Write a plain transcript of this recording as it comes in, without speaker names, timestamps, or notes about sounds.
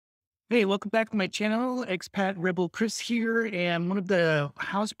Hey, welcome back to my channel. Expat Rebel Chris here. And one of the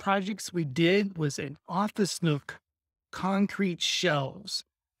house projects we did was an office nook concrete shelves.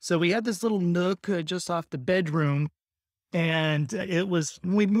 So we had this little nook just off the bedroom. And it was,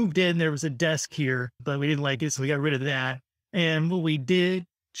 when we moved in, there was a desk here, but we didn't like it. So we got rid of that. And what we did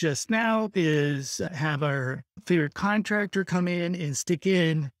just now is have our favorite contractor come in and stick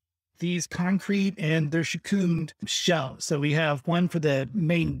in these concrete and they're cocooned shelves. So we have one for the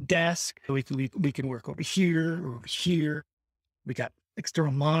main desk. We can work over here or over here. We got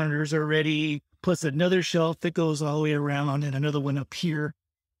external monitors already, plus another shelf that goes all the way around and another one up here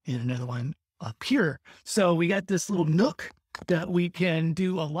and another one up here. So we got this little nook that we can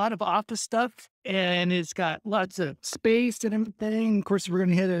do a lot of office stuff, and it's got lots of space and everything. Of course, we're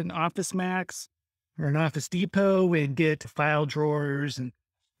going to hit an Office Max or an Office Depot and get file drawers and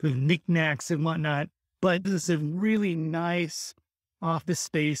knickknacks and whatnot. But this is a really nice office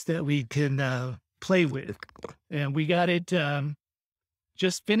space that we can play with. And we got it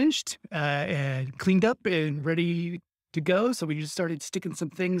just finished and cleaned up and ready to go. So we just started sticking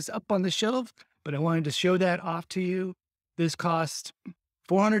some things up on the shelf, but I wanted to show that off to you. This cost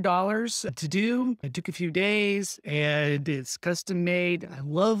 $400 to do. It took a few days and it's custom made. I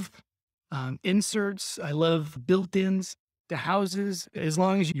love inserts. I love built-ins to houses, as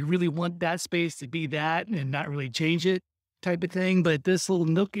long as you really want that space to be that and not really change it type of thing. But this little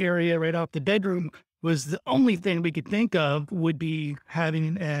nook area right off the bedroom was the only thing we could think of would be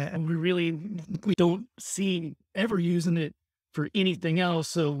having, and we don't see ever using it for anything else.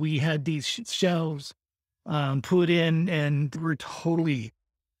 So we had these shelves put in and we're totally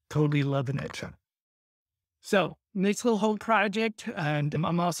loving it. So nice little home project. And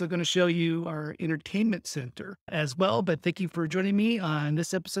I'm also going to show you our entertainment center as well. But thank you for joining me on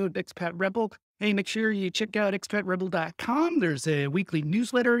this episode of Expat Rebel. Hey, make sure you check out expatrebel.com. There's a weekly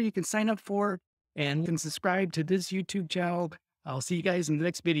newsletter you can sign up for and you can subscribe to this YouTube channel. I'll see you guys in the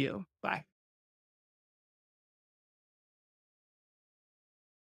next video. Bye.